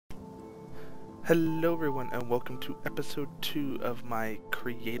Hello everyone and welcome to episode 2 of my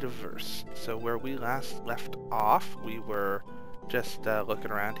Creativerse. So where we last left off, we were just looking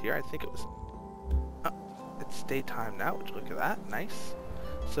around here. I think it was... it's daytime now, would you look at that? Nice.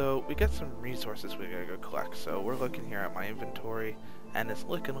 So we got some resources we gotta go collect. So we're looking here at my inventory and it's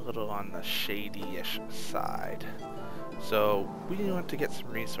looking a little on the shady-ish side. So we want to get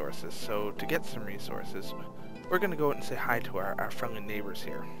some resources. So to get some resources, we're gonna go out and say hi to our friendly neighbors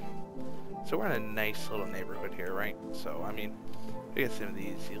here. So we're in a nice little neighborhood here, right? So, I mean, we get some of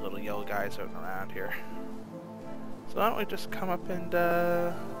these little yellow guys out and around here. So why don't we just come up and,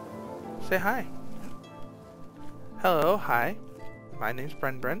 say hi. Hello, hi. My name's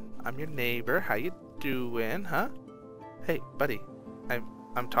Bren. I'm your neighbor. How you doing, huh? Hey, buddy.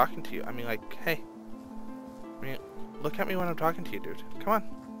 I'm talking to you. I mean, like, hey. I mean, look at me when I'm talking to you, dude. Come on.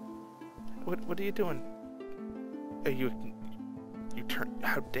 What are you doing? Are you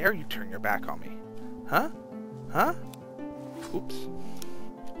how dare you turn your back on me? Huh? Huh? Oops.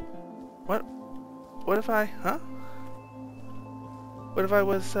 What if I, huh? What if I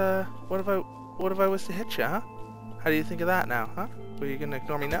was to hit you, huh? How do you think of that now, huh? Are you gonna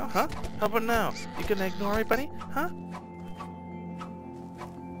ignore me now, huh? How about now? You gonna ignore me, buddy? Huh?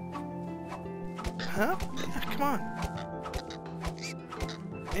 Huh? Yeah, come on.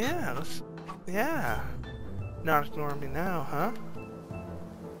 Yeah, yeah. Not ignoring me now, huh?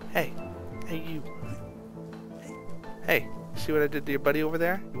 Hey you. Hey, see what I did to your buddy over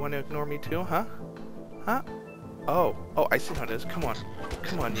there? You want to ignore me too, huh? Huh? Oh, I see how it is. Come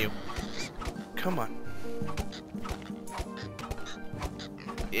on, you. Come on.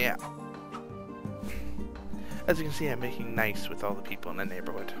 Yeah. As you can see, I'm making nice with all the people in the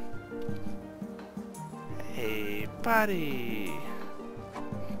neighborhood. Hey, buddy.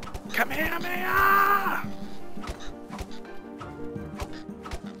 Come here, man!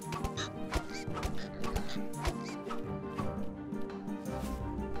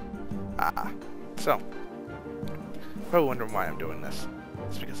 So, probably wondering why I'm doing this.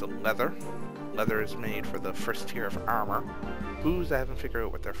 It's because of leather. Leather is made for the first tier of armor. Booze, I haven't figured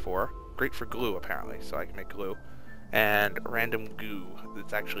out what they're for. Great for glue, apparently, so I can make glue. And random goo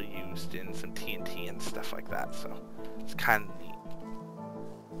that's actually used in some TNT and stuff like that, so it's kind of neat.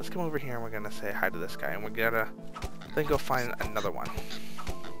 Let's come over here and we're gonna say hi to this guy, and we're gonna then go find another one.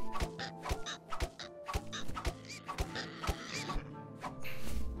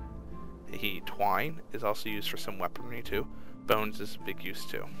 Twine is also used for some weaponry too. Bones is a big use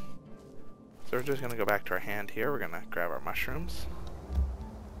too. So we're just gonna go back to our hand here. We're gonna grab our mushrooms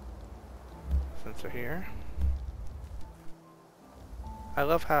since they're here. I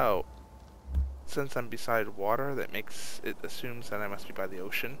love how, since I'm beside water, that makes it assumes that I must be by the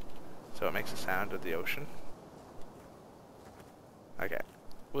ocean, so it makes a sound of the ocean. Okay,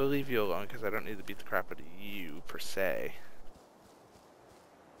 we'll leave you alone because I don't need to beat the crap out of you per se.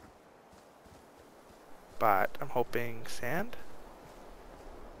 But I'm hoping sand?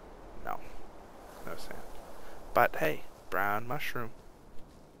 No sand. But hey, brown mushroom.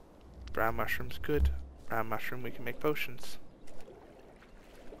 Brown mushroom's good. Brown mushroom, we can make potions.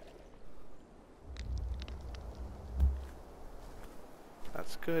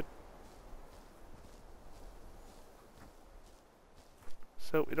 That's good.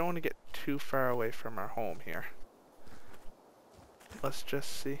 So we don't want to get too far away from our home here. Let's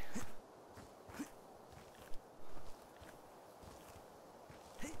just see.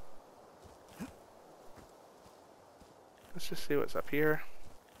 Let's just see what's up here.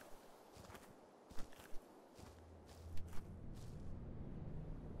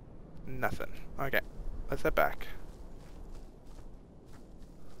 Nothing. Okay, let's head back.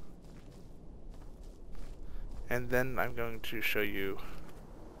 And then I'm going to show you...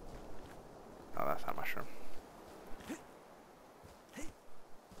 Oh, that's not mushroom.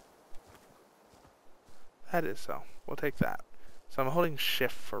 That is so. We'll take that. So I'm holding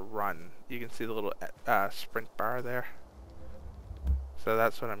shift for run. You can see the little sprint bar there. So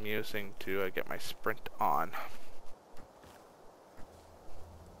that's what I'm using to get my sprint on.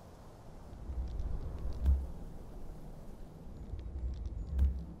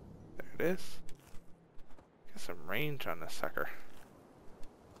 There it is. Get some range on this sucker.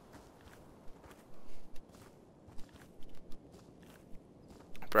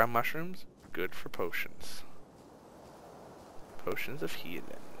 Brown mushrooms, good for potions. Potions of healing.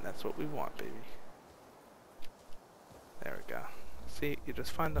 That's what we want, baby. There we go. See, you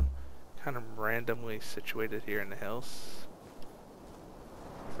just find them kind of randomly situated here in the hills.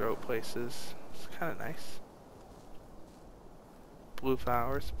 Throw places. It's kind of nice. Blue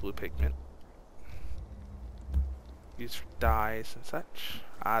flowers, blue pigment. Used for dyes and such.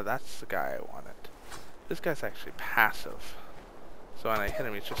 Ah, that's the guy I wanted. This guy's actually passive. So when I hit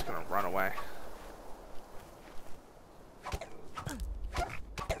him, he's just gonna run away.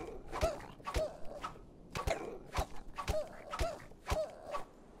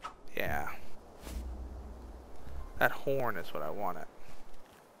 Yeah. That horn is what I wanted.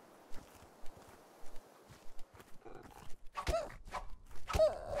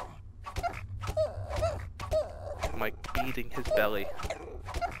 I'm like beating his belly.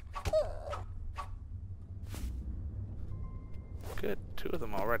 Good, 2 of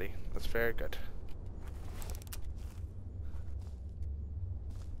them already. That's very good.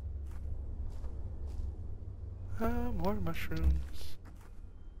 More mushrooms.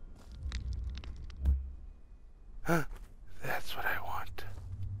 Huh, that's what I want.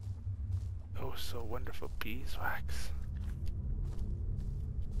 Oh, so wonderful beeswax.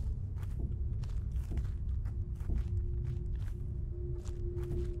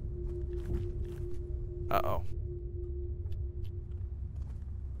 Uh-oh.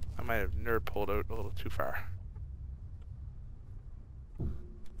 I might have nerd pulled out a little too far.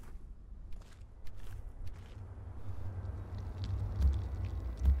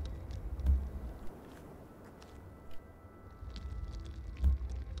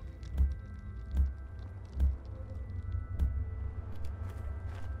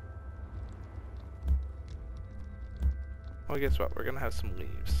 Well, guess what? We're gonna have some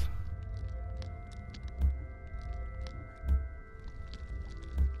leaves.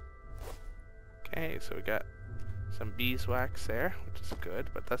 Okay, so we got some beeswax there, which is good,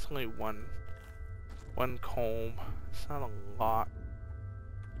 but that's only one comb. It's not a lot.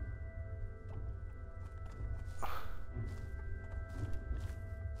 What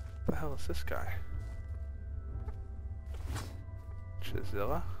the hell is this guy?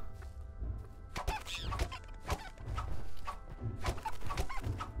 Chisilla?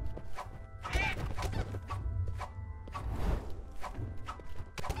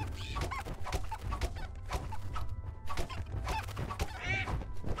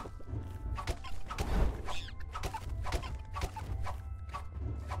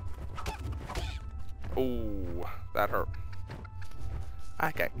 Oh, that hurt.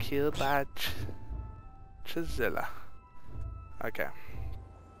 I got killed by Chisilla. Okay.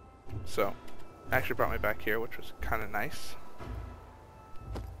 So, actually brought me back here, which was kind of nice.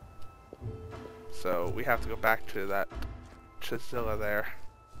 So, we have to go back to that Chisilla there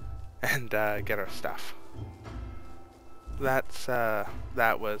and get our stuff. That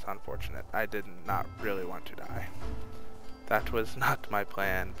was unfortunate. I did not really want to die. That was not my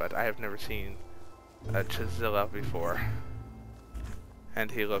plan, but I have never seen a Chisilla before.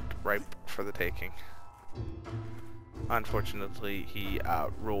 And he looked ripe for the taking. Unfortunately, he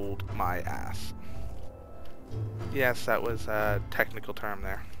rolled my ass. Yes, that was a technical term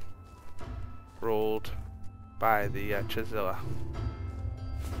there. Rolled by the Chisilla.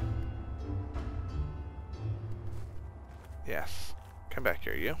 Yes. Come back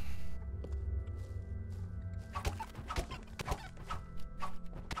here, you.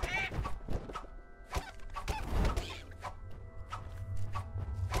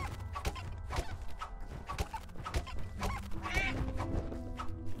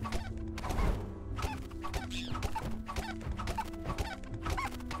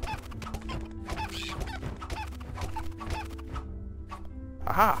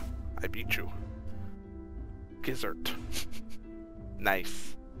 Aha! I beat you. Gizzard.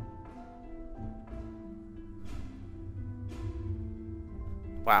 Nice.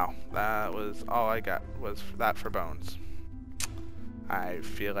 Wow, that was all I got was that for bones. I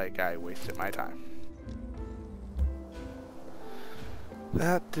feel like I wasted my time.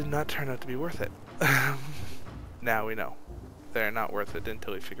 That did not turn out to be worth it. Now we know. They're not worth it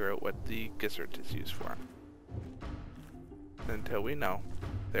until we figure out what the gizzard is used for. Until we know,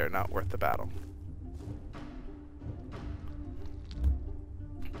 they're not worth the battle.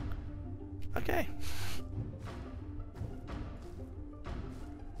 Okay.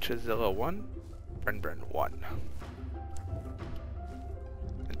 Chisilla 1, Bren 1.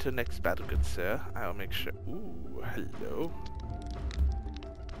 Until next battle, good sir, I'll make sure. Ooh, hello.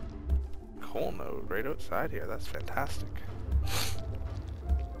 Coal node right outside here, that's fantastic.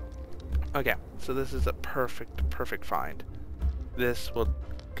 Okay, so this is a perfect find. This will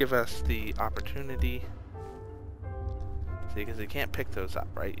give us the opportunity. See, because you can't pick those up,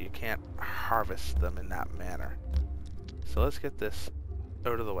 right? You can't harvest them in that manner. So let's get this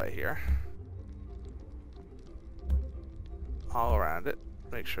out of the way here. All around it.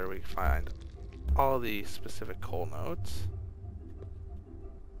 Make sure we find all the specific coal nodes.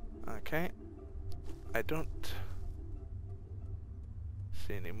 Okay. I don't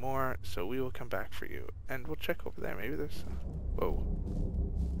see any more, so we will come back for you. And we'll check over there. Maybe there's... Whoa.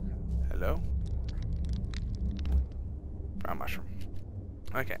 Hello? Brown mushroom.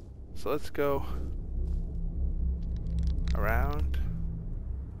 Okay, so let's go around.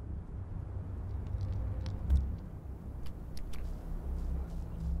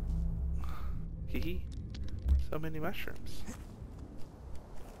 Hee. So many mushrooms.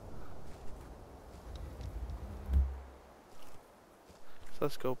 So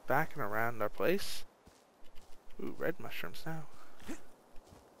let's go back and around our place. Ooh, red mushrooms now.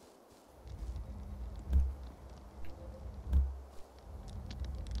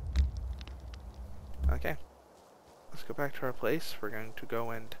 Okay. Let's go back to our place. We're going to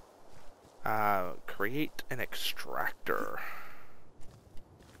go and create an extractor.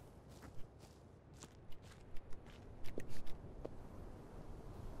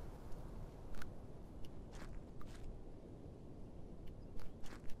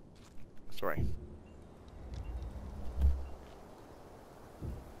 Sorry.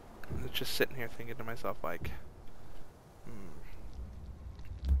 I was just sitting here thinking to myself like,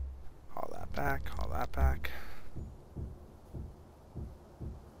 haul that back, haul that back.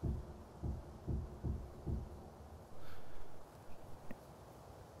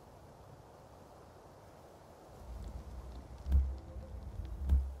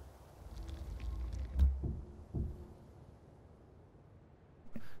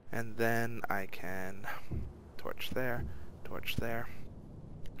 And then I can torch there, torch there.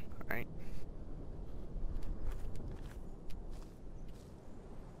 Alright.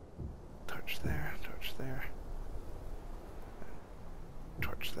 Torch there, torch there.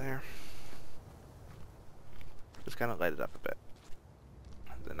 Torch there. Just kind of light it up a bit.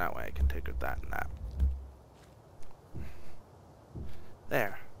 And then that way I can take that and that.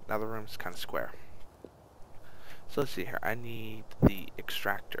 There. Now the room's kind of square. So let's see here, I need the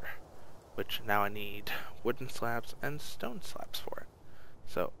extractor, which now I need wooden slabs and stone slabs for it.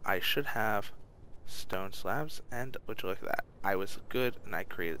 So I should have stone slabs, and would you look at that, I was good and I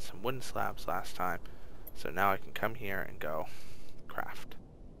created some wooden slabs last time, so now I can come here and go craft.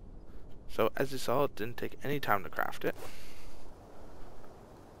 So as you saw, it didn't take any time to craft it.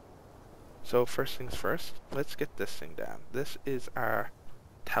 So first things first, let's get this thing down. This is our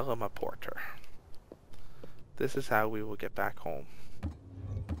teleporter. This is how we will get back home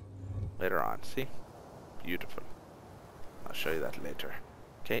later on. See? Beautiful. I'll show you that later.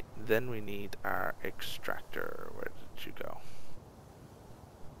 Okay, then we need our extractor. Where did you go?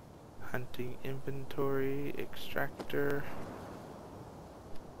 Hunting inventory, extractor.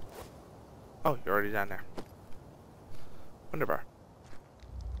 Oh, you're already down there. Wonderbar.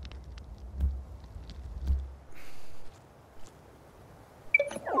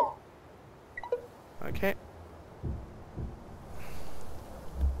 Okay.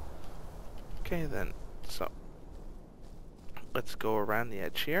 Okay then, so let's go around the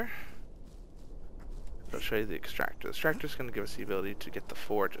edge here. I'll show you the extractor. The extractor is going to give us the ability to get the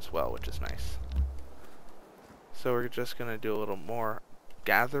forge as well, which is nice. So we're just going to do a little more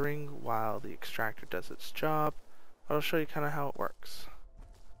gathering while the extractor does its job. I'll show you kind of how it works.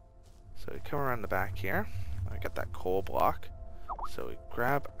 So we come around the back here. I got that coal block. So we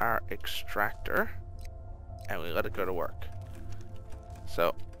grab our extractor and we let it go to work.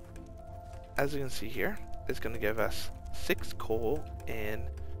 So as you can see here, it's going to give us 6 coal in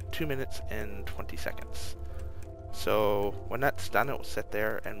 2 minutes and 20 seconds. So when that's done, it will sit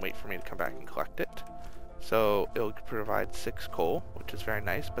there and wait for me to come back and collect it. So it'll provide 6 coal, which is very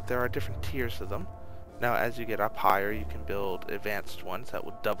nice, but there are different tiers of them. Now as you get up higher, you can build advanced ones that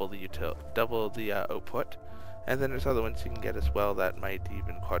will double the output. And then there's other ones you can get as well that might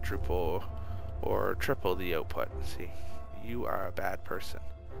even quadruple or triple the output. See, you are a bad person.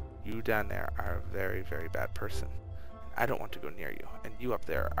 You down there are a very, very bad person. I don't want to go near you, and you up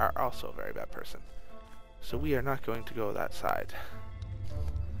there are also a very bad person. So we are not going to go that side.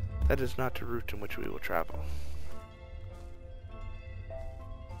 That is not the route in which we will travel.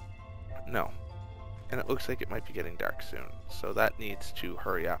 No. And it looks like it might be getting dark soon, so that needs to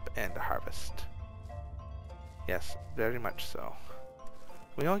hurry up and harvest. Yes, very much so.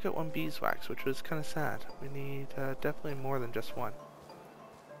 We only got 1 beeswax, which was kind of sad. We need definitely more than just 1.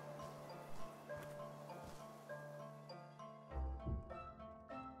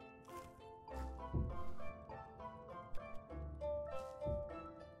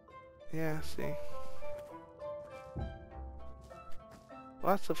 Yeah, see.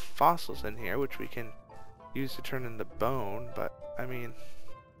 Lots of fossils in here, which we can use to turn into bone, but, I mean,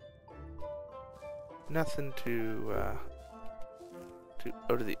 nothing to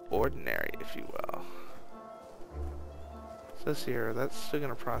out of the ordinary, if you will. Says here, that's still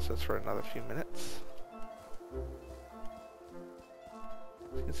going to process for another few minutes.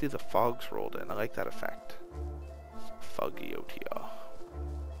 You can see the fog's rolled in. I like that effect. Foggy OTL.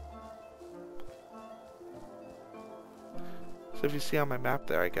 So if you see on my map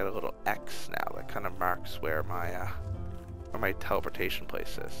there, I get a little X now that kind of marks where my teleportation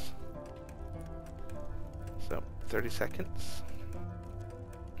place is. So 30 seconds,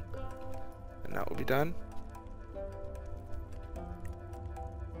 and that will be done.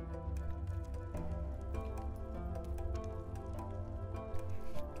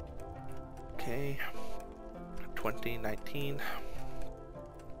 Okay, 2019.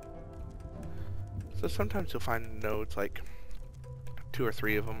 So sometimes you'll find nodes like 2 or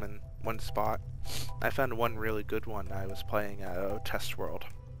 3 of them in one spot. I found one really good one. I was playing a test world,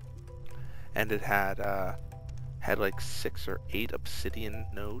 and it had like 6 or 8 obsidian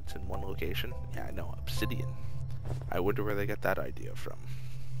nodes in one location. Yeah, I know, obsidian. I wonder where they get that idea from.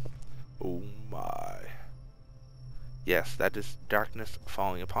 Oh my. Yes, that is darkness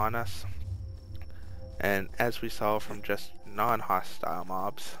falling upon us. And as we saw from just non-hostile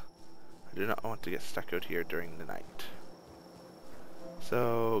mobs, I do not want to get stuck out here during the night.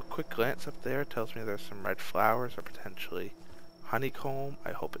 So, quick glance up there tells me there's some red flowers or potentially honeycomb.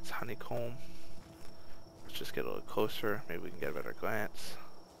 I hope it's honeycomb. Let's just get a little closer. Maybe we can get a better glance.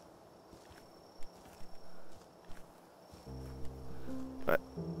 But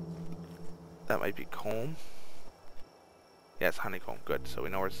that might be comb. Yeah, it's honeycomb. Good. So we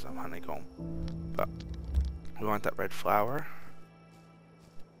know where's some honeycomb. But we want that red flower.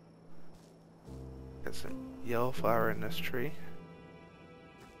 Get some yellow flower in this tree.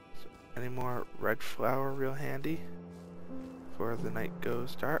 So any more red flower real handy before the night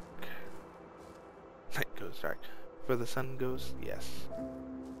goes dark. Night goes dark. Before the sun goes, yes.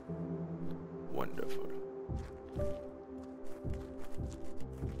 Wonderful.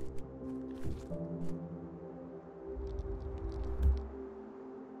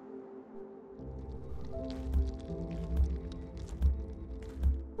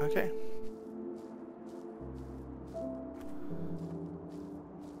 Okay.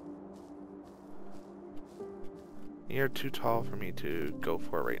 You're too tall for me to go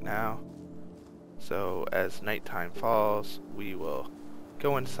for right now. So as nighttime falls, we will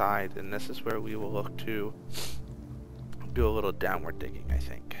go inside, and this is where we will look to do a little downward digging, I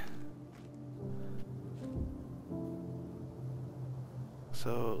think.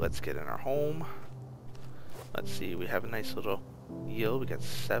 So let's get in our home. Let's see, we have a nice little yield. We got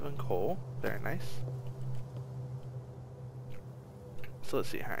 7 coal. Very nice. So let's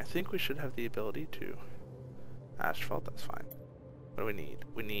see here. I think we should have the ability to asphalt. That's fine. What do we need?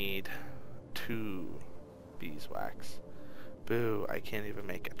 We need 2 beeswax. Boo, I can't even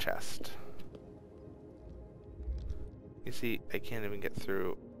make a chest. You see, I can't even get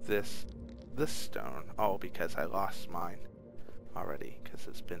through this stone. Oh, because I lost mine already, because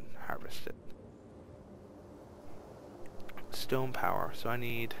it's been harvested. Stone power, so I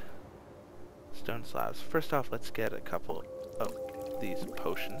need stone slabs. First off, let's get a couple of these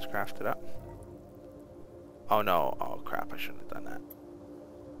potions crafted up. Oh no, oh crap, I shouldn't have done that.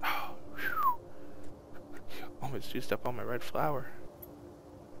 Oh, whew. Almost used up all my red flour.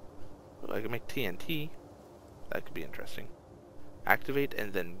 Well, I can make TNT. That could be interesting. Activate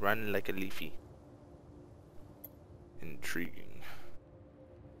and then run like a leafy. Intriguing.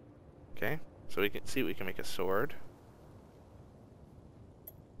 Okay, so we can see we can make a sword.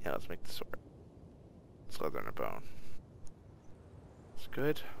 Yeah, let's make the sword. It's leather and a bone. It's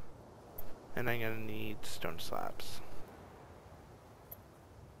good. And I'm gonna need stone slabs.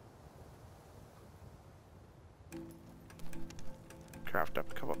 Craft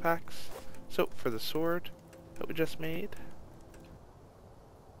up a couple packs. So, for the sword that we just made,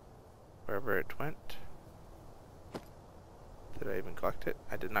 wherever it went, did I even collect it?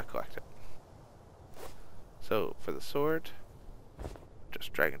 I did not collect it. So, for the sword,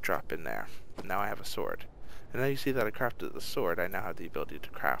 just drag and drop in there. Now I have a sword. And now you see that I crafted the sword, I now have the ability to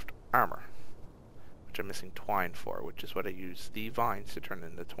craft armor, which I'm missing twine for, which is what I use the vines to turn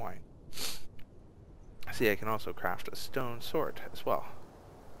into twine. See, I can also craft a stone sword as well,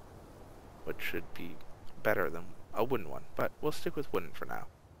 which should be better than a wooden one, but we'll stick with wooden for now.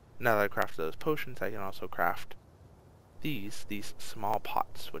 Now that I crafted those potions, I can also craft these small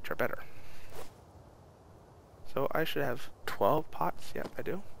pots, which are better. So I should have 12 pots. Yep, I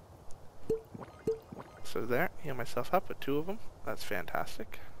do. So there, heal myself up with 2 of them. That's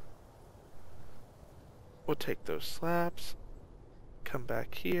fantastic. We'll take those slabs, come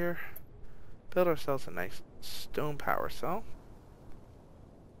back here, build ourselves a nice stone power cell.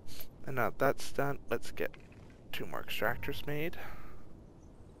 And now that's done, let's get 2 more extractors made.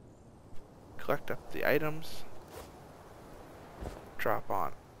 Collect up the items. Drop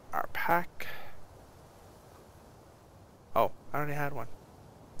on our pack. Oh, I already had one.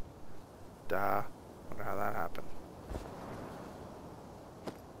 Duh. Wonder how that happened.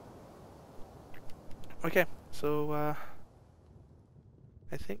 Okay, so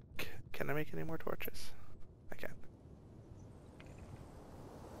I think, can I make any more torches? I can.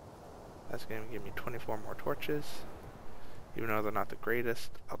 That's going to give me 24 more torches. Even though they're not the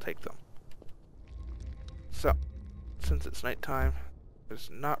greatest, I'll take them. So, since it's nighttime, there's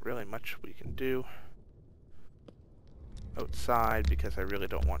not really much we can do outside because I really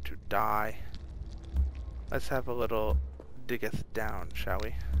don't want to die. Let's have a little diggeth down, shall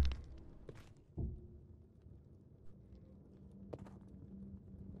we?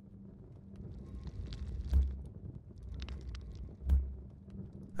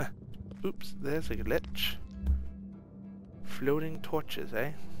 Oops, there's a glitch. Floating torches,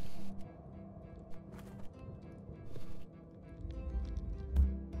 eh?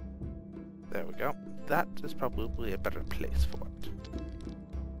 There we go. That is probably a better place for it.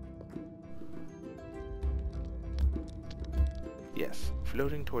 Yes,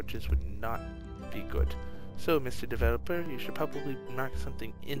 floating torches would not be good. So, Mr. Developer, you should probably mark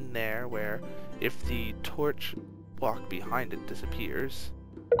something in there where if the torch block behind it disappears,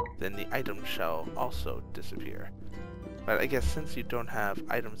 then the item shall also disappear. But I guess since you don't have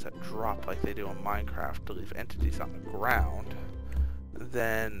items that drop like they do in Minecraft to leave entities on the ground,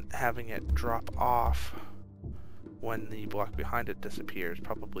 then having it drop off when the block behind it disappears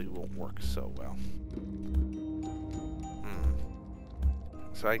probably won't work so well.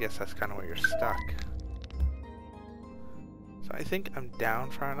 So I guess that's kind of where you're stuck. So I think I'm down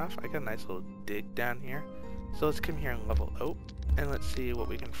far enough. I got a nice little dig down here. So let's come here and level out, and let's see what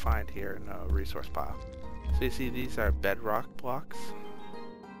we can find here in a resource pile. So you see these are bedrock blocks.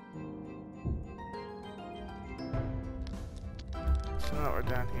 So now we're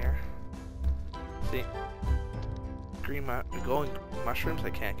down here. See, glowing mushrooms I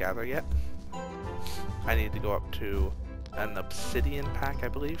can't gather yet. I need to go up to an obsidian pack, I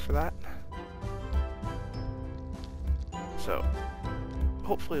believe, for that. So,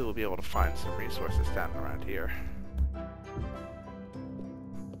 hopefully we'll be able to find some resources down around here.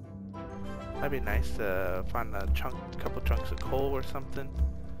 That'd be nice to find a couple chunks of coal or something.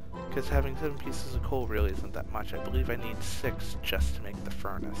 Because having 7 pieces of coal really isn't that much. I believe I need 6 just to make the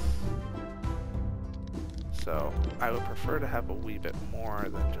furnace. So, I would prefer to have a wee bit more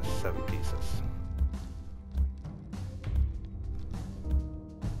than just 7 pieces.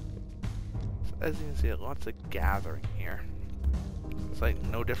 As you can see, lots of gathering here. It's like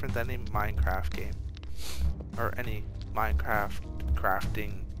no different than a Minecraft game. Or any Minecraft,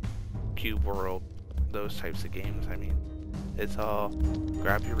 crafting, cube world, those types of games, I mean. It's all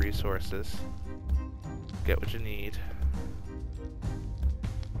grab your resources, get what you need.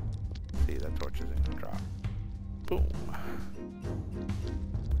 See, that torch isn't gonna drop. Boom.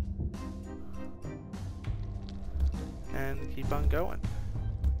 And keep on going.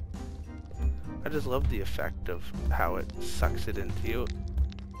 I just love the effect of how it sucks it into you.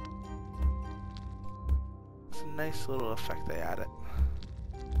 It's a nice little effect they added.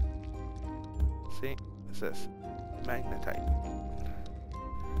 See? What's this? Magnetite.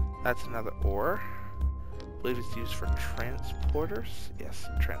 That's another ore. I believe it's used for transporters. Yes,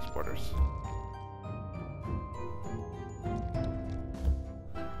 transporters.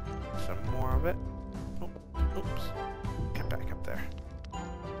 Some more of it. Oh, oops. Get back up there.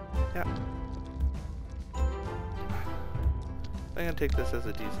 Yeah. I'm gonna take this as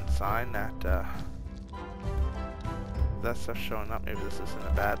a decent sign that that stuff's showing up. Maybe this isn't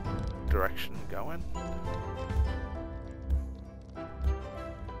a bad direction going.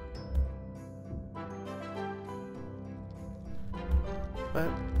 But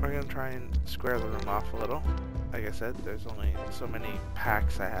we're gonna try and square the room off a little. Like I said, there's only so many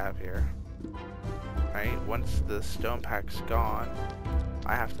packs I have here. Right? Once the stone pack's gone,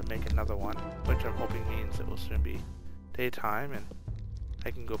 I have to make another one, which I'm hoping means it will soon be daytime and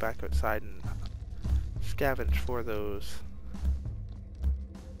I can go back outside and scavenge for those,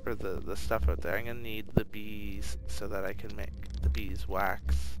 for the stuff out there. I'm gonna need the bees so that I can make the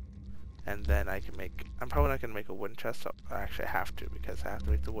beeswax, and then I can make, I'm probably not gonna make a wooden chest. I actually have to, because I have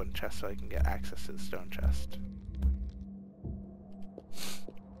to make the wooden chest so I can get access to the stone chest.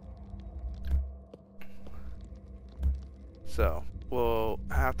 So we'll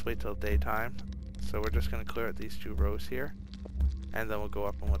have to wait till daytime. So we're just going to clear out these 2 rows here, and then we'll go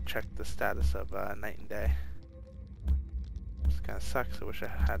up and we'll check the status of night and day. This kind of sucks. I wish I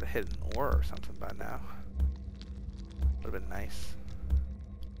had a hidden ore or something by now. Would have been nice.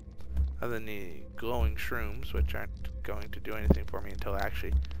 Other than the glowing shrooms, which aren't going to do anything for me until I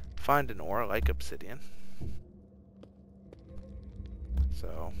actually find an ore like obsidian.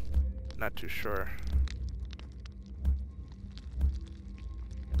 So, not too sure.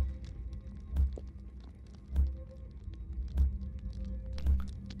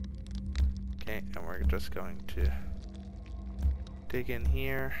 Okay, and we're just going to dig in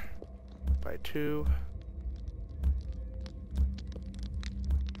here by 2.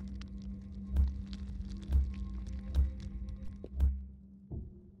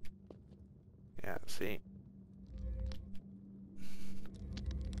 Yeah, see?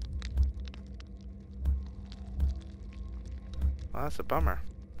 Well, that's a bummer.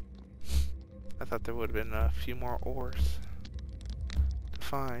 I thought there would have been a few more ores to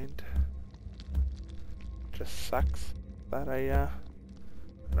find. Just sucks that I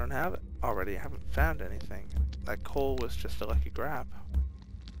don't have it already. I haven't found anything. That coal was just a lucky grab.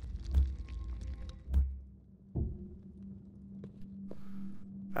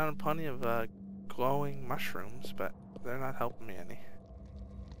 Found plenty of glowing mushrooms, but they're not helping me any.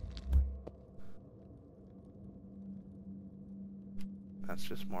 That's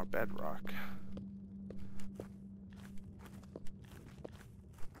just more bedrock.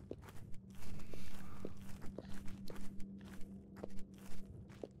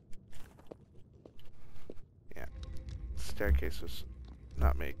 Yeah, staircase was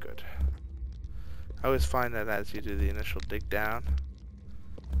not made good. I always find that as you do the initial dig down,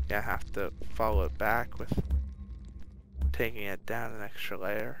 you have to follow it back with taking it down an extra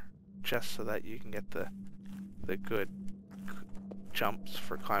layer, just so that you can get the good jumps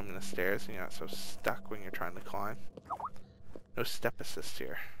for climbing the stairs and you're not so stuck when you're trying to climb. No step assist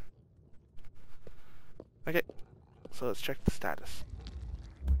here. Okay, so let's check the status.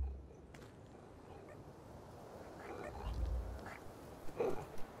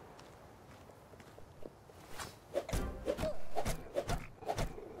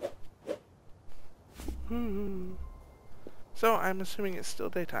 So I'm assuming it's still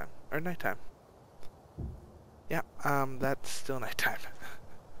daytime or nighttime. Yeah, that's still nighttime.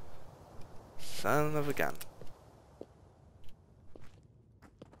 Son of a gun.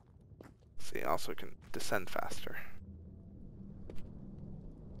 See, also can descend faster.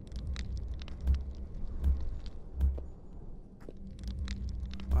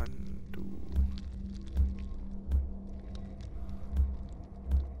 One, two.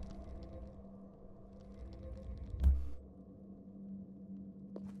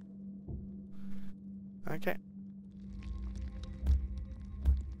 Okay.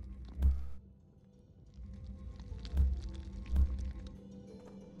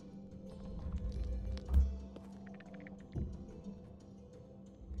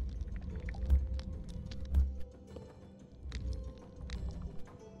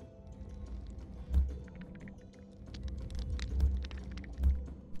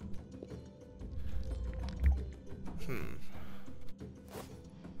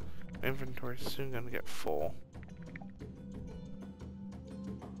 Inventory is soon gonna get full.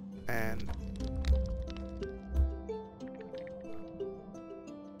 And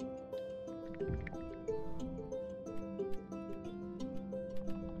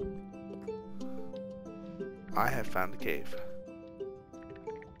I have found a cave,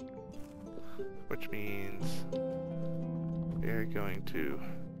 which means we're going to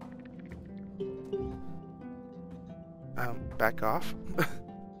back off.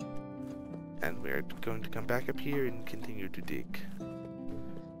 And we're going to come back up here and continue to dig.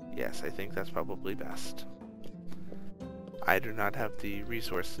 Yes, I think that's probably best. I do not have the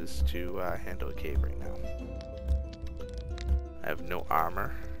resources to handle a cave right now. I have no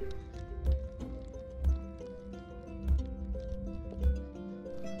armor.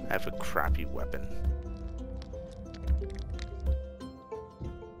 I have a crappy weapon.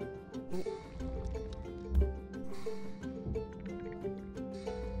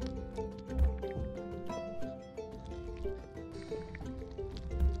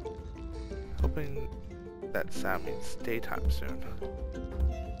 Hoping that sound means daytime soon.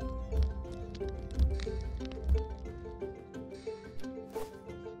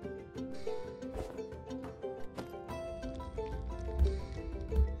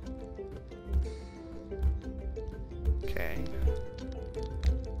 Okay.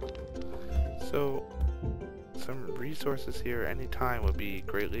 So, some resources here anytime would be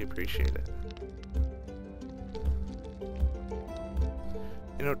greatly appreciated.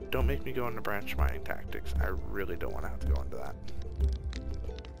 You know, don't make me go into branch mining tactics. I really don't want to have to go into that.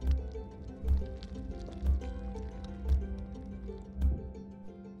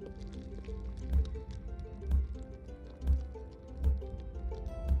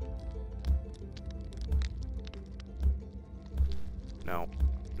 No.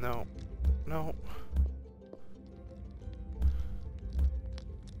 No. No.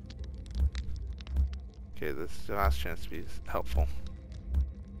 Okay, this is the last chance to be helpful.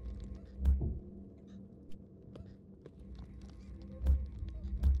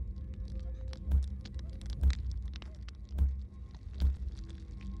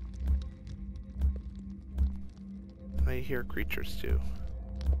 I hear creatures too,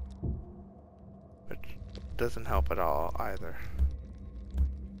 which doesn't help at all either.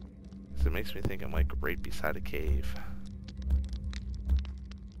 Because it makes me think I'm like right beside a cave.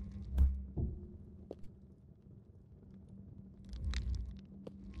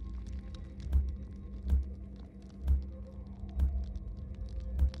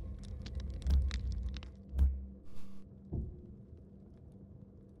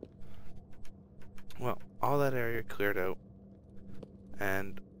 Well, all that area cleared out,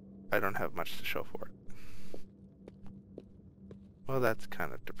 and I don't have much to show for it. Well, that's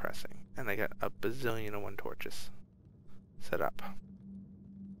kind of depressing. And I got a bazillion and one torches set up.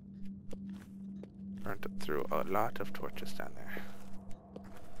 Burnt up through a lot of torches down there.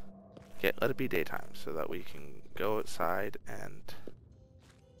 Okay, let it be daytime so that we can go outside and...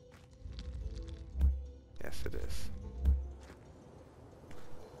 Yes, it is.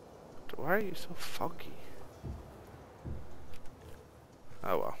 Why are you so foggy?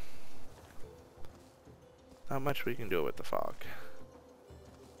 Oh well. Not much we can do with the fog.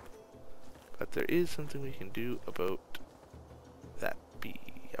 But there is something we can do about that bee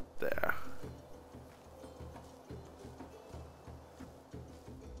up there.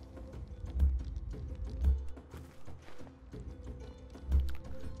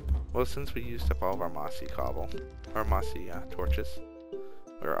 Well, since we used up all of our mossy cobble, or mossy torches,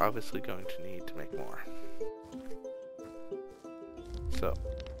 we're obviously going to need to make more. So,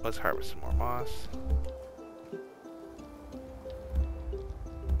 let's harvest some more moss.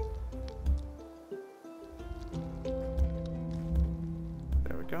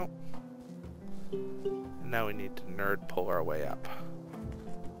 There we go. And now we need to nerd pull our way up.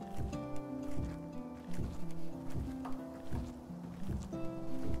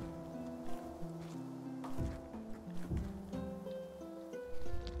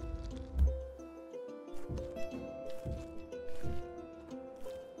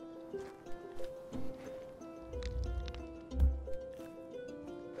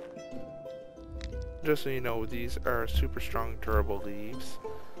 Just so you know, these are super strong, durable leaves.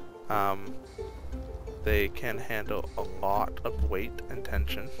 They can handle a lot of weight and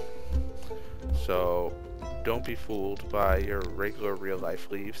tension. So don't be fooled by your regular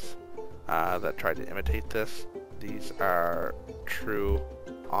real-life leaves that try to imitate this. These are true,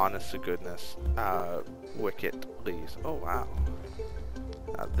 honest-to-goodness, wicked leaves. Oh wow.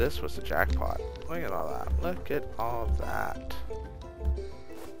 Now this was a jackpot. Look at all that. Look at all of that.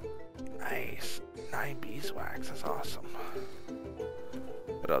 Nice. 9 beeswax, that's awesome.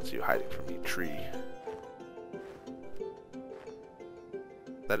 What else are you hiding from me, tree?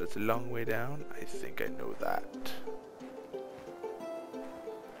 That it's a long way down? I think I know that.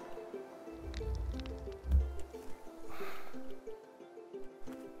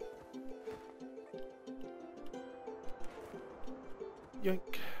 Yoink.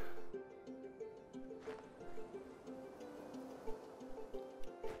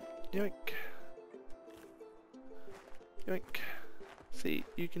 Yoink. Yoink. See,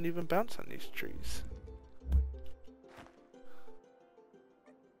 you can even bounce on these trees.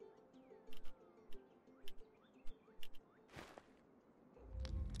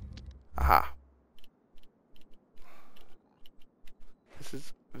 Aha. This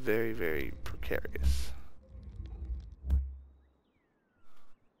is very, very precarious.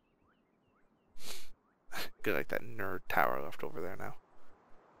 Good, like that nerd tower left over there now.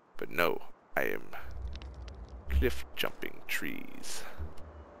 But no, I am cliff jumping trees.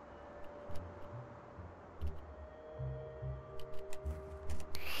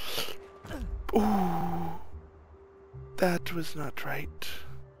 Ooh, that was not right.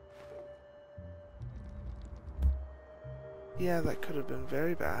 Yeah, that could have been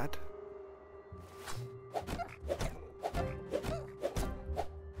very bad.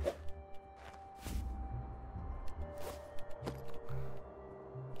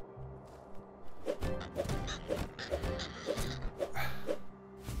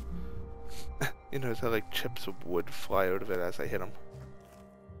 You notice how like chips of wood fly out of it as I hit them.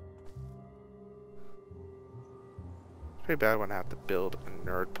 It's very bad when I have to build a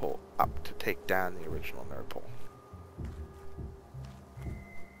nerd pole up to take down the original nerd pole.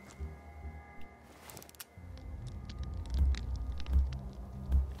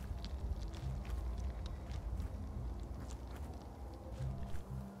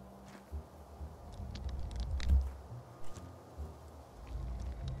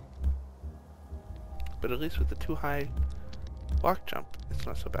 but at least with the too high block jump, it's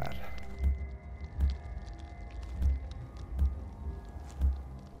not so bad.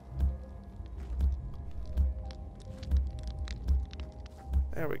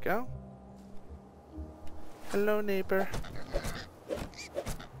 There we go. Hello, neighbor.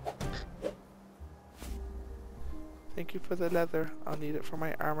 Thank you for the leather. I'll need it for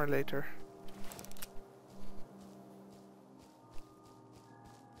my armor later.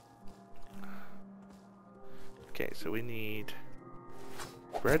 Okay, so we need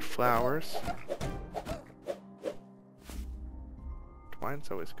red flowers.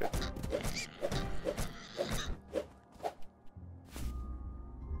 Twine's always good.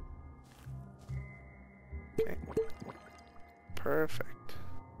 Okay. Perfect.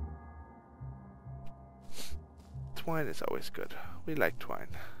 Twine is always good. We like twine.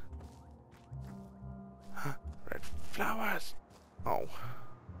 Huh, red flowers. Oh.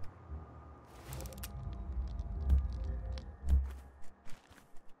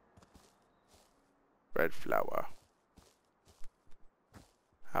 Red flower.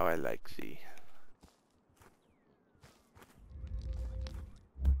 How I like thee.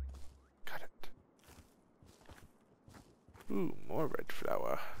 Got it. Ooh, more red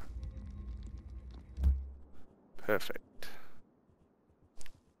flower. Perfect.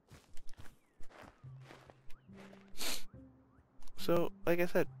 So, like I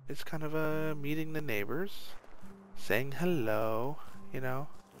said, it's kind of a meeting the neighbors, saying hello, you know.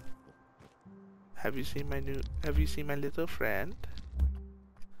 Have you seen my little friend?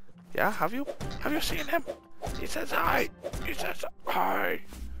 Yeah, have you seen him? He says hi! He says hi!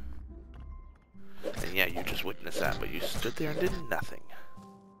 And yeah, you just witnessed that, but you stood there and did nothing.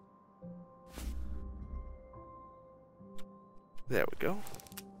 There we go.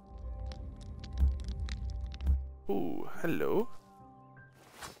 Ooh, hello.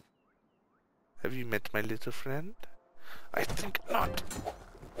 Have you met my little friend? I think not.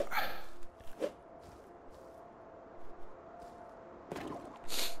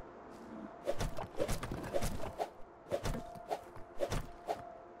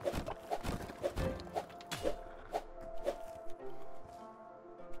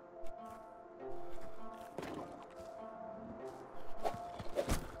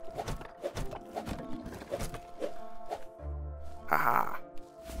 Haha.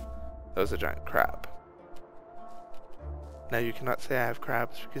 That was a giant crab. Now you cannot say I have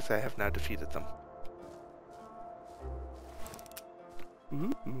crabs because I have now defeated them.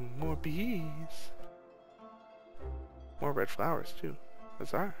 Ooh, more bees. More red flowers too.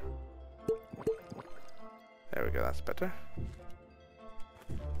 Huzzah. There we go, that's better.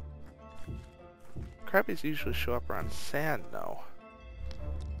 Crabbies usually show up around sand though.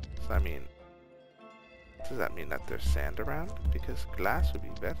 So I mean, does that mean that there's sand around? Because glass would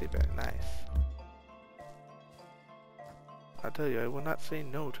be very, very nice. I'll tell you, I will not say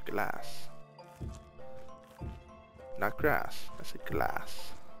no to glass. Not grass, I said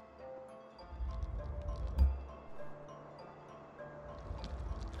glass.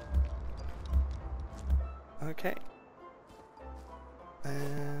 Okay.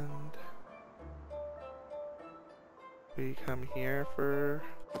 And we come here for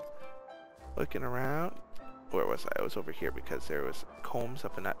looking around. Where was I? I was over here because there was combs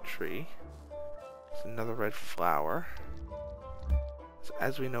up in that tree. There's another red flower. So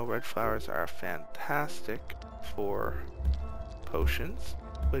as we know, red flowers are fantastic for potions,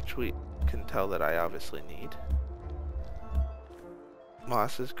 which we can tell that I obviously need.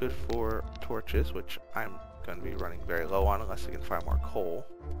 Moss is good for torches, which I'm going to be running very low on unless I can find more coal.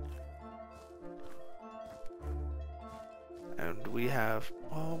 And we have,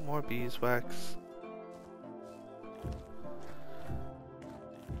 oh, more beeswax.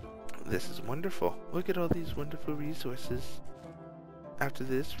 This is wonderful. Look at all these wonderful resources. After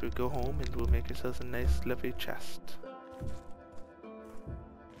this, we'll go home and we'll make ourselves a nice, lovely chest.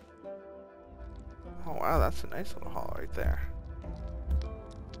 Oh wow, that's a nice little hall right there.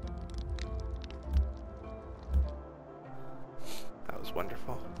 That was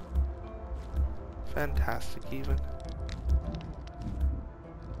wonderful. Fantastic even.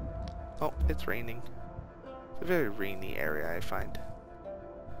 Oh, it's raining. It's a very rainy area, I find.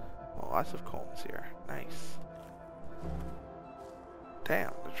 Oh, lots of combs here. Nice.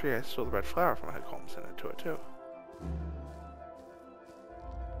 Damn, the tree I stole the red flower from had combs in it too.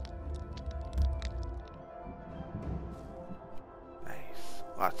 Nice.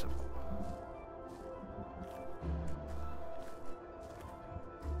 Lots of them.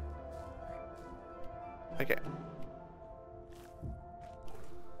 Okay.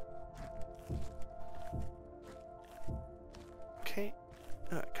 Okay.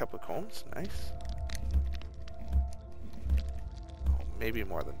 A couple of combs. Nice. maybe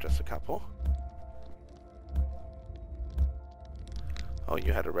more than just a couple. Oh,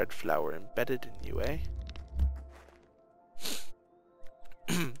 you had a red flower embedded in you, eh?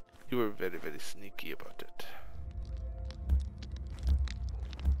 You were very, very sneaky about it.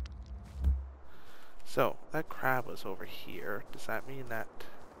 So, that crab was over here. Does that mean that...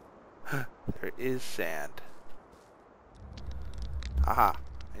 there is sand. Aha!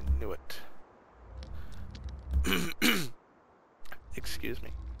 I knew it. Excuse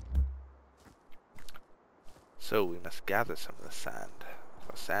me. So, we must gather some of the sand.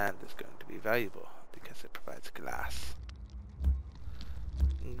 For sand is going to be valuable because it provides glass.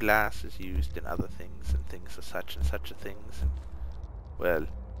 Glass is used in other things and things of such and such things. And, well,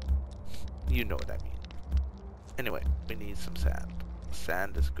 you know what I mean. Anyway, we need some sand.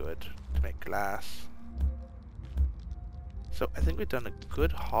 Sand is good to make glass. So I think we've done a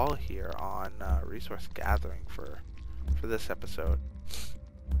good haul here on resource gathering for this episode.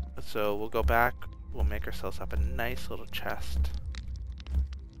 So we'll go back, we'll make ourselves up a nice little chest.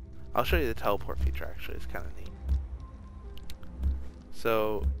 I'll show you the teleport feature actually, it's kind of neat.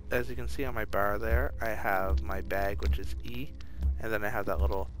 So as you can see on my bar there, I have my bag, which is E, and then I have that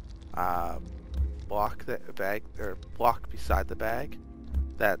little block beside the bag.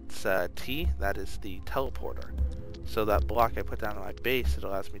 That's T, that is the teleporter. So that block I put down on my base, it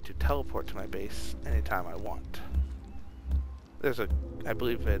allows me to teleport to my base anytime I want. There's I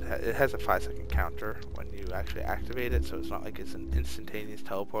believe it has a 5-second counter when you actually activate it, so it's not like it's an instantaneous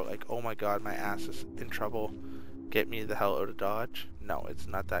teleport, like, oh my god, my ass is in trouble, get me the hell out of Dodge. No, it's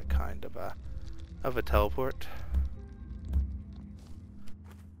not that kind of a teleport.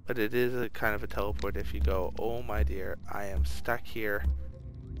 But it is a kind of a teleport if you go, oh my dear, I am stuck here,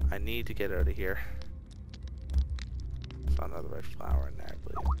 I need to get out of here. Saw another red flower in there, I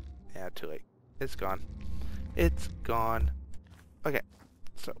believe. Yeah, too late. It's gone. It's gone. Okay,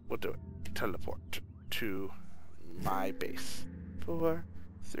 so we'll do it. Teleport to my base. 4,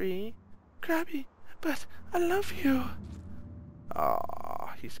 3, Krabby, but I love you.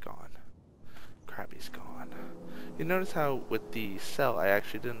 Aw, he's gone. Krabby's gone. You notice how with the cell I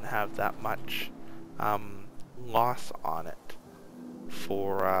actually didn't have that much loss on it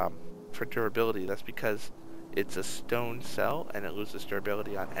for durability. That's because it's a stone cell and it loses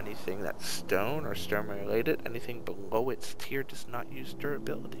durability on anything that's stone or stone related. Anything below its tier does not use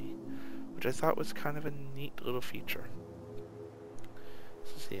durability, which I thought was kind of a neat little feature.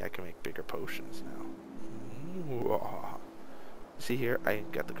 So see, I can make bigger potions now. Ooh. See here, I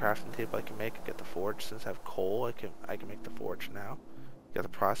got the crafting table I can make. I got the forge. Since I have coal, I can make the forge now. Got the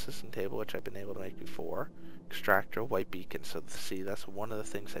processing table, which I've been able to make before. Extractor, white beacon. So see, that's one of the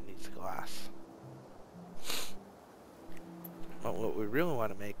things that needs glass. Well, what we really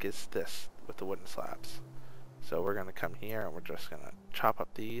want to make is this with the wooden slabs. So we're going to come here and we're just going to chop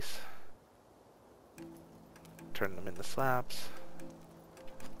up these, turn them into slabs.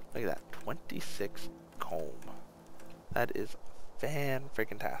 Look at that, 26 comb. That is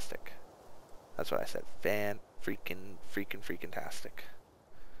fan-freaking-tastic. That's what I said, fan-freaking-tastic.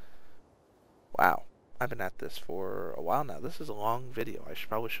 Wow, I've been at this for a while now. This is a long video. I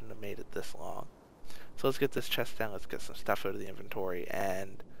probably shouldn't have made it this long. So let's get this chest down, let's get some stuff out of the inventory,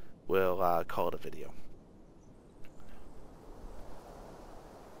 and we'll call it a video.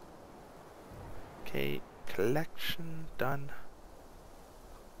 Okay, collection done.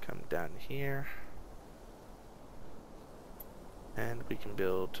 Come down here. And we can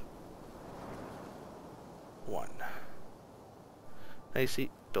build one. Now you see,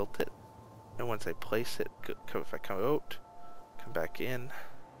 built it. And once I place it, if I come out, come back in,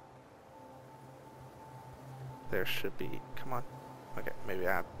 there should be, come on. Okay, maybe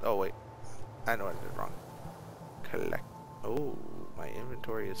I have, oh wait, I know what I did wrong. Collect, oh, my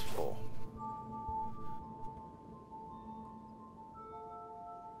inventory is full.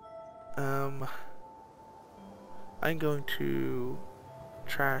 I'm going to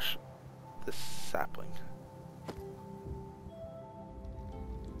trash this sapling.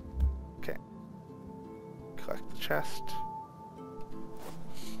 Okay. Collect the chest.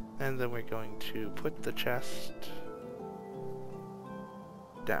 And then we're going to put the chest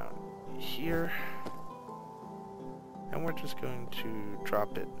down here. And we're just going to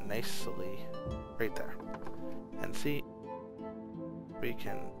drop it nicely right there. And see, we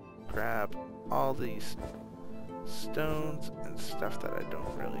can grab all these stones and stuff that I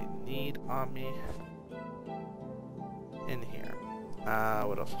don't really need on me in here.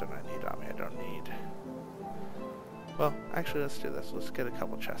 What else don't I need on me? I don't need... Well, actually, let's do this. Let's get a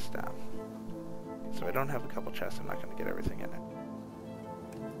couple chests down. So I don't have a couple chests, I'm not going to get everything in it.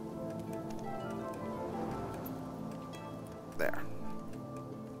 There.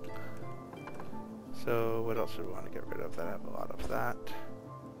 So what else do we want to get rid of? That I have a lot of that.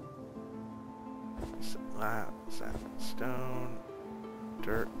 Slab, sand, stone,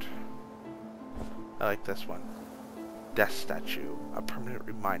 dirt. I like this one. Death statue, a permanent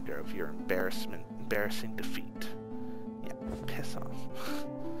reminder of your embarrassing defeat. Yeah, piss off.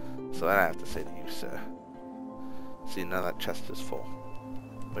 So that I have to say to you, sir. See, now that chest is full,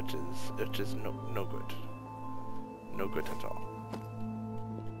 which is no good, no good at all.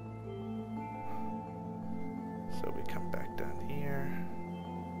 So we come back down here.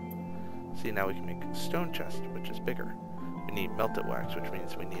 See, now we can make a stone chest, which is bigger. We need melted wax, which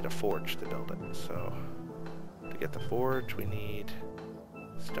means we need a forge to build it. So to get the forge, we need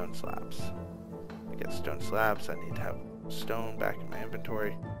stone slabs. To get stone slabs, I need to have stone back in my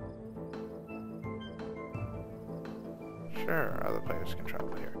inventory. Sure, other players can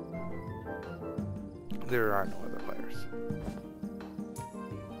travel here. There are no other players.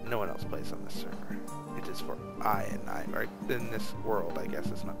 No one else plays on this server. It is for I and I, right? In this world, I guess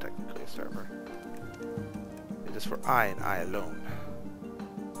it's not technically a server. It is for I and I alone.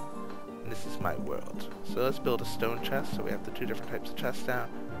 And this is my world. So let's build a stone chest, so we have the two different types of chests now.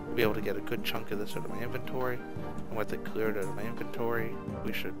 We'll be able to get a good chunk of this out of my inventory. And with it cleared out of my inventory,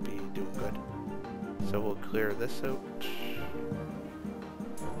 we should be doing good. So we'll clear this out.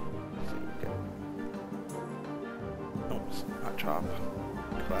 Oops, not chop.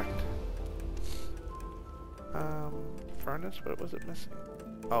 Collect. Furnace, what was it missing?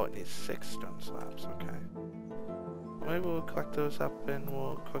 Oh, it needs 6 stone slabs, okay. Maybe we'll collect those up and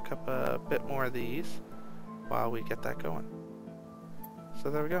we'll cook up a bit more of these while we get that going.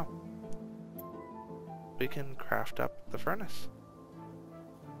 So there we go. We can craft up the furnace.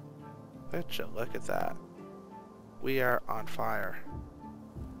 Look at that. We are on fire.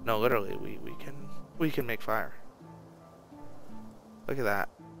 No, literally, we can make fire. Look at that.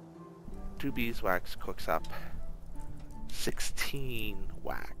 2 beeswax cooks up 16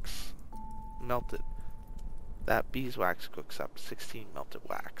 wax. Melted. That beeswax cooks up 16 melted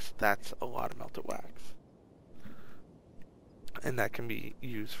wax. That's a lot of melted wax. And that can be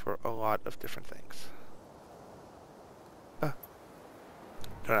used for a lot of different things.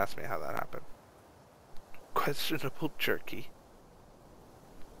 Don't ask me how that happened. Questionable jerky.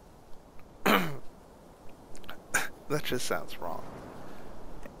 That just sounds wrong.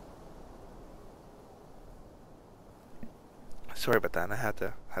 Sorry about that, I had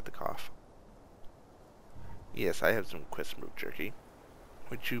to cough. Yes, I have some questionable jerky.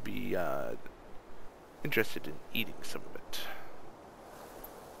 Would you be interested in eating some of it?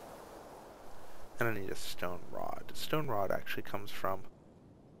 And I need a stone rod. A stone rod actually comes from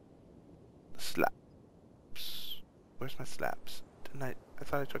the slabs. Where's my slabs? Didn't I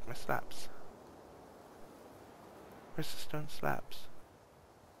thought I took my slabs. Where's the stone slabs?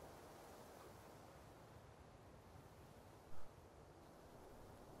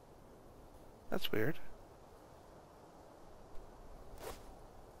 That's weird.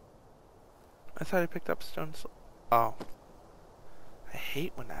 I thought I picked up stone Oh. I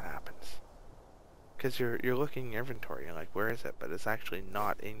hate when that happens. Because you're looking in your inventory, you're like, where is it? But it's actually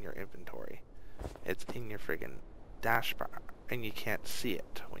not in your inventory. It's in your friggin' dashbar. And you can't see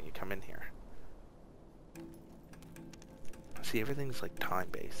it when you come in here. See, everything's like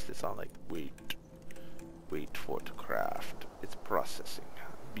time-based. It's all like, wait for it to craft. It's processing.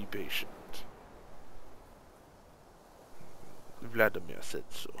 Be patient. Vladimir said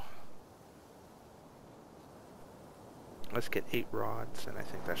so. Let's get 8 rods, and I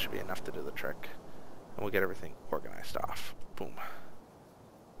think that should be enough to do the trick. And we'll get everything organized off. Boom.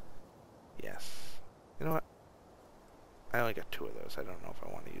 Yes. You know what? I only got 2 of those. I don't know if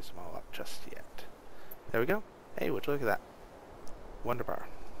I want to use them all up just yet. There we go. Hey, would you look at that? Wonder bar.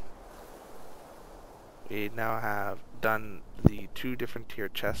 We now have done the 2 different tier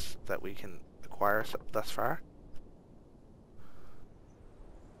chests that we can acquire thus far.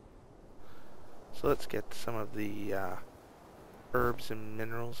 So let's get some of the herbs and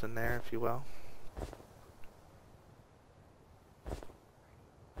minerals in there, if you will.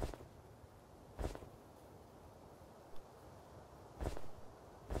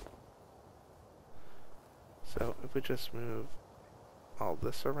 So if we just move all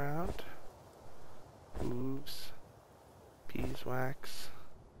this around, hooves, beeswax,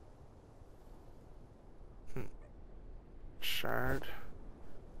 shard,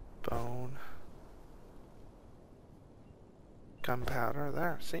 bone, gunpowder,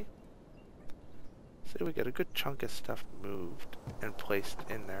 there, see? See, we get a good chunk of stuff moved and placed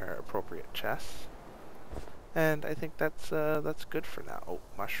in their appropriate chests. And I think that's good for now. Oh,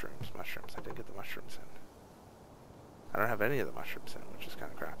 mushrooms. I didn't get the mushrooms in. I don't have any of the mushrooms in, which is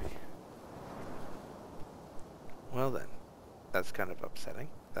kind of crappy. Well then, that's kind of upsetting.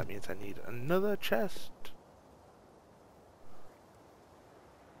 That means I need another chest.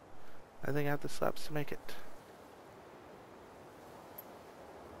 I think I have the slabs to make it.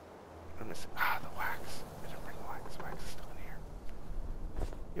 I'm missing, the wax. I didn't bring wax. Wax is still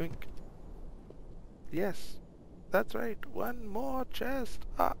in here. Yoink. Yes, that's right. One more chest.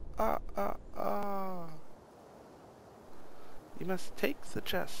 You must take the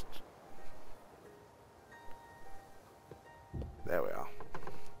chest. There we are.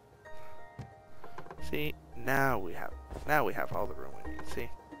 See, now we have all the room we need. See,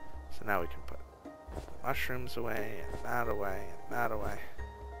 so now we can put mushrooms away and that away and that away.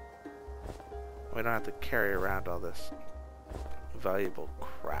 We don't have to carry around all this valuable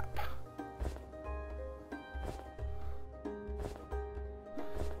crap.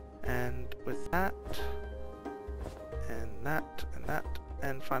 And with that, and that, and that,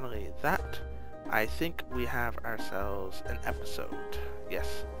 and finally that, I think we have ourselves an episode.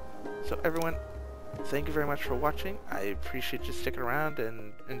 Yes. So everyone, thank you very much for watching. I appreciate you sticking around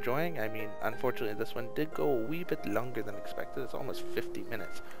and enjoying. I mean, unfortunately this one did go a wee bit longer than expected. It's almost 50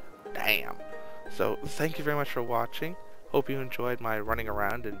 minutes. Damn. So thank you very much for watching. Hope you enjoyed my running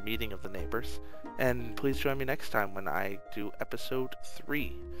around and meeting of the neighbors. And please join me next time when I do episode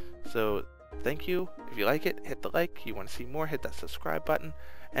 3. So thank you. If you like it, hit the like. You want to see more, hit that subscribe button.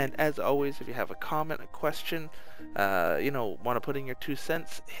 And as always, if you have a comment, a question, want to put in your 2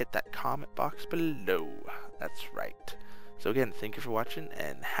 cents, hit that comment box below. That's right. So again, thank you for watching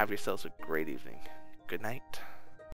and have yourselves a great evening. Good night.